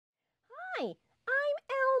Hi,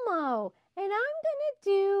 I'm Elmo, and I'm going to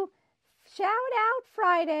do Shout Out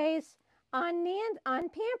Fridays on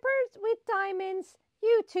Pampered with Diamonds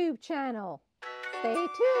YouTube channel. Stay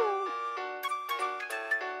tuned.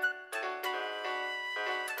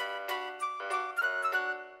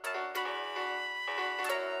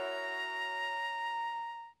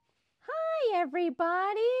 Hi,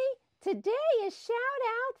 everybody. Today is Shout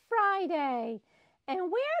Out Friday, and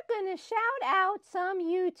we're going to shout out some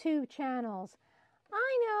YouTube channels.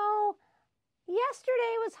 I know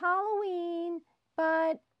yesterday was Halloween,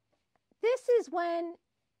 but this is when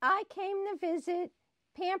I came to visit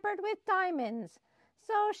Pampered with Diamonds.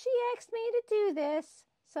 So she asked me to do this,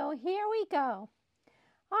 so here we go.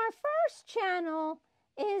 Our first channel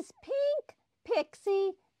is Pink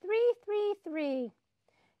Pixie 333.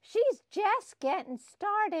 She's just getting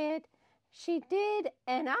started. She did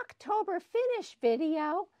an October finish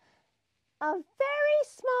video of very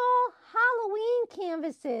small Halloween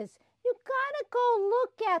canvases. You gotta go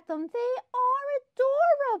look at them. They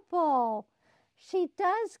are adorable. She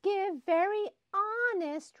does give very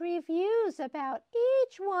honest reviews about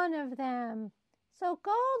each one of them. So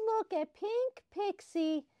go look at Pink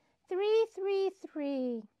Pixie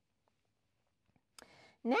 333.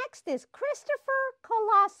 Next is Christopher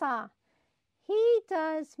Colassa. He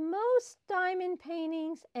does most diamond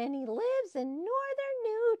paintings and he lives in northern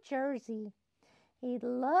New Jersey. He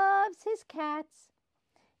loves his cats.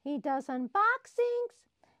 He does unboxings.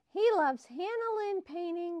 He loves Hannah Lynn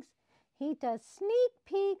paintings. He does sneak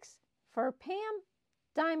peeks for Pam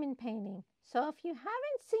Diamond Painting. So if you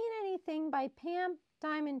haven't seen anything by Pam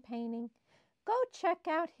Diamond Painting, go check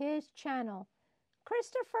out his channel,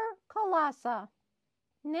 Christopher Colassa.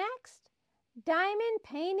 Next, Diamond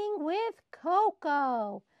Painting with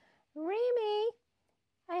Coco. Remy,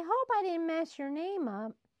 I hope I didn't mess your name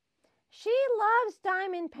up. She loves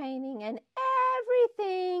diamond painting and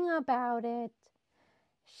everything about it.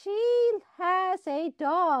 She has a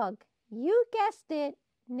dog, you guessed it,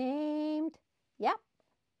 named,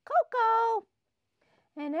 Coco.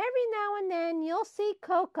 And every now and then you'll see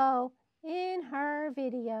Coco in her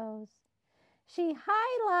videos. She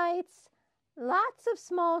highlights lots of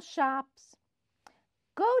small shops.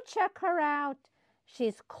 Go check her out.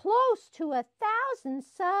 She's close to 1,000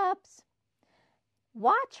 subs.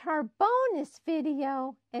 Watch her bonus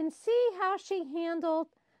video and see how she handled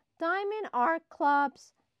Diamond Art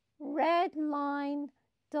Club's red line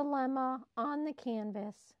dilemma on the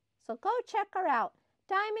canvas. So go check her out.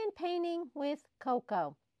 Diamond Painting with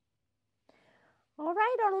Coco. All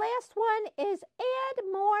right, our last one is Add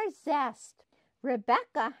More Zest.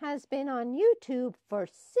 Rebecca has been on YouTube for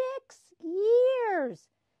 6 years.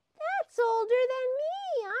 That's older than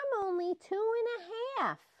me. I'm only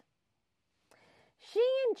 2.5. She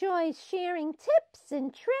enjoys sharing tips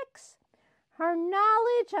and tricks, her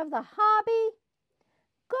knowledge of the hobby.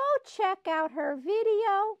 Go check out her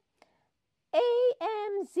video,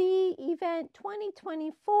 AMZ Event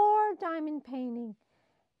 2024 Diamond Painting.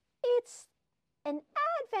 It's an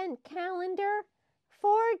advent calendar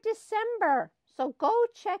for December. So go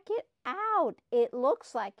check it out. It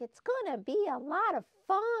looks like it's going to be a lot of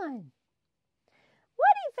fun.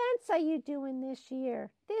 What events are you doing this year?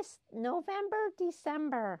 This November,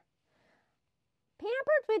 December?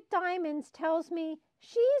 Pampered with Diamonds tells me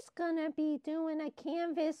she's going to be doing a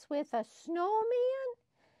canvas with a snowman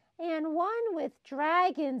and one with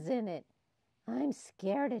dragons in it. I'm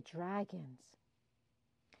scared of dragons.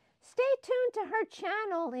 Stay tuned to her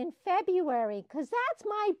channel in February because that's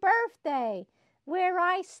my birthday, where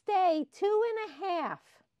I stay 2.5.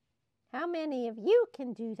 How many of you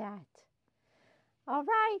can do that? All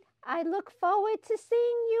right, I look forward to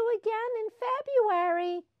seeing you again in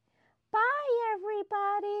February. Bye,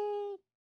 everybody.